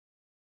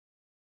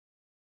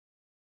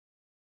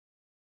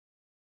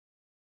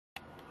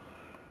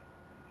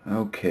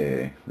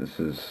Okay, this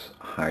is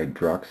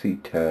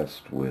hydroxy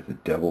test with a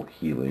double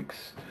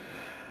helix,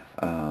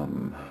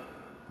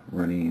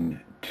 running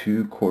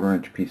two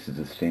 1/4-inch pieces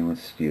of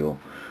stainless steel,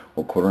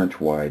 well, 1/4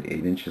 inch wide,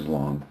 8 inches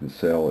long. The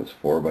cell is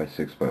 4 by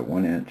 6 by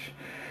 1 inch.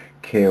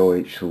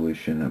 KOH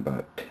solution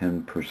about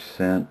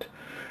 10%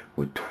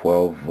 with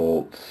 12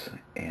 volts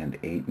and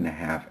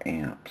 8.5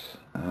 amps.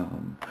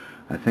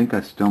 I think I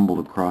stumbled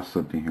across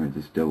something here with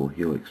this double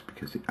helix,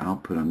 because the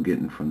output I'm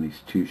getting from these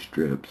two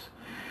strips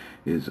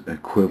is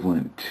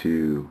equivalent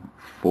to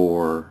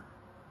four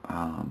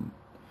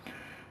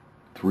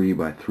 3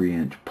 by 3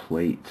 inch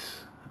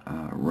plates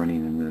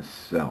running in this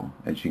cell,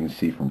 as you can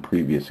see from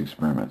previous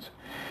experiments.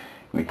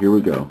 Now here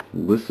we go.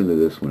 Listen to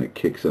this when it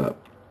kicks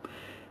up.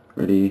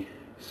 Ready,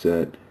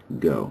 set,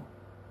 go.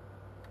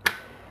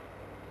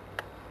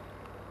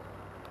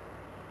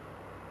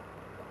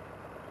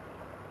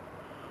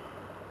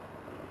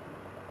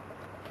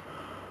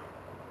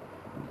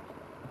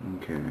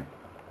 Okay,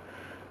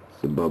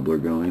 it's the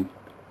bubbler going.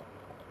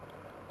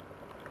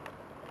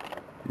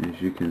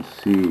 As you can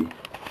see,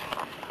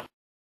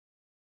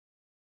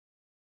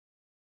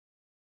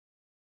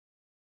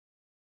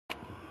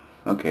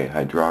 okay,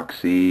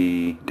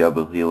 hydroxy,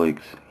 double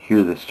helix,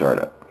 here's the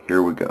startup.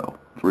 Here we go.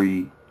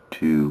 3,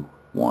 2,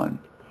 1.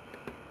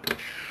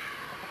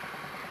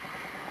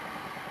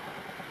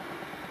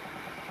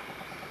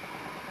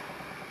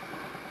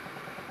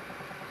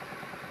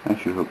 I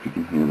sure hope you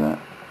can hear that.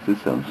 This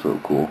sounds so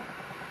cool.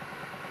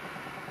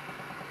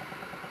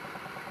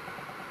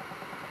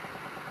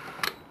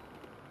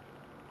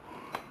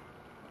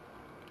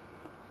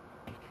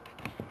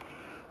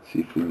 See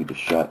if we can get a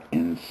shot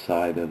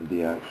inside of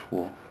the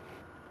actual.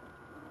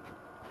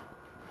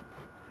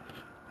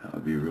 That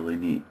would be really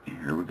neat.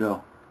 Here we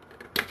go.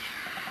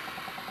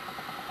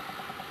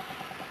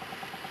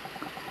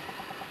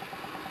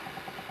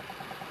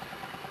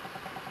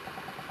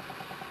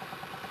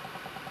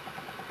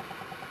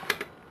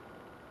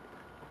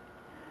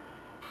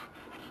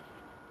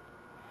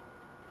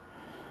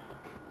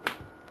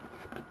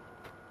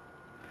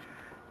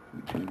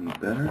 We do need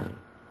better.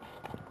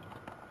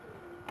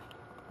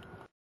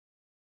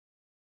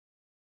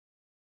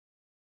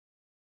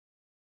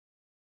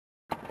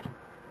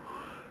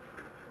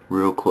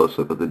 Real close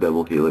up of the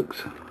double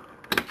helix.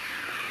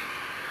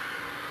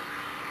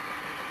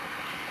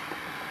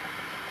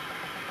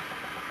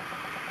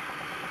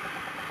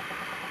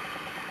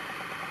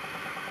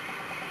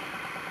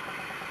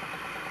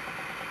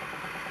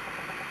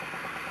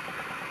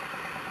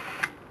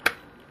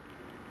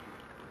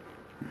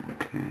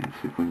 Okay,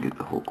 see if we can get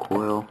the whole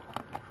coil.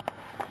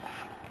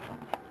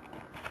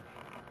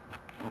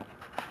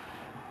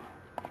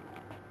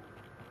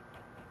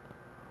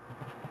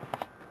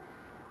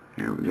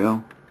 Here we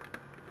go.